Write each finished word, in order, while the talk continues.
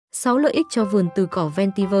6 lợi ích cho vườn từ cỏ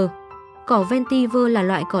Ventiver. Cỏ Ventiver là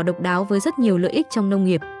loại cỏ độc đáo với rất nhiều lợi ích trong nông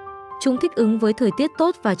nghiệp. Chúng thích ứng với thời tiết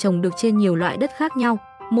tốt và trồng được trên nhiều loại đất khác nhau.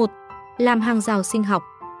 1. Làm hàng rào sinh học.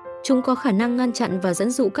 Chúng có khả năng ngăn chặn và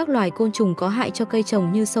dẫn dụ các loài côn trùng có hại cho cây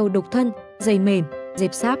trồng như sâu đục thân, dày mềm,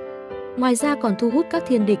 dẹp sáp. Ngoài ra còn thu hút các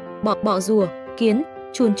thiên địch, bọ rùa, kiến,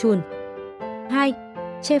 chuồn. 2.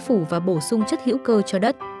 Che phủ và bổ sung chất hữu cơ cho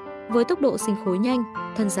đất. Với tốc độ sinh khối nhanh,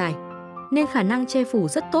 thân dài, nên khả năng che phủ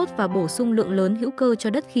rất tốt và bổ sung lượng lớn hữu cơ cho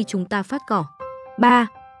đất khi chúng ta phát cỏ. 3.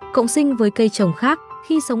 Cộng sinh với cây trồng khác.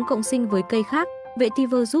 Khi sống cộng sinh với cây khác,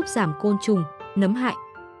 Vetiver giúp giảm côn trùng, nấm hại.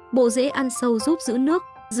 Bộ rễ ăn sâu giúp giữ nước,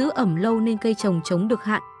 giữ ẩm lâu nên cây trồng chống được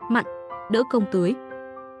hạn, mặn, đỡ công tưới.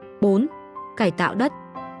 4. Cải tạo đất.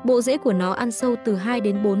 Bộ rễ của nó ăn sâu từ 2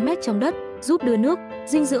 đến 4 mét trong đất, giúp đưa nước,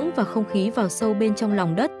 dinh dưỡng và không khí vào sâu bên trong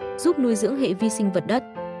lòng đất, giúp nuôi dưỡng hệ vi sinh vật đất,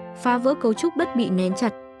 phá vỡ cấu trúc đất bị nén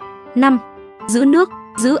chặt. 5. Giữ nước,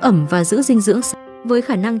 giữ ẩm và giữ dinh dưỡng. Với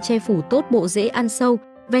khả năng che phủ tốt bộ rễ ăn sâu,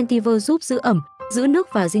 Ventiver giúp giữ ẩm, giữ nước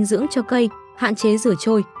và dinh dưỡng cho cây, hạn chế rửa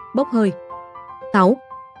trôi, bốc hơi. 6.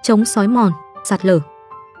 Chống xói mòn, sạt lở.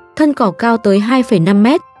 Thân cỏ cao tới 2,5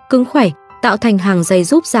 mét, cứng khỏe, tạo thành hàng dày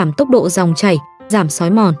giúp giảm tốc độ dòng chảy, giảm xói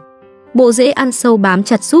mòn. Bộ rễ ăn sâu bám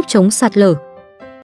chặt giúp chống sạt lở,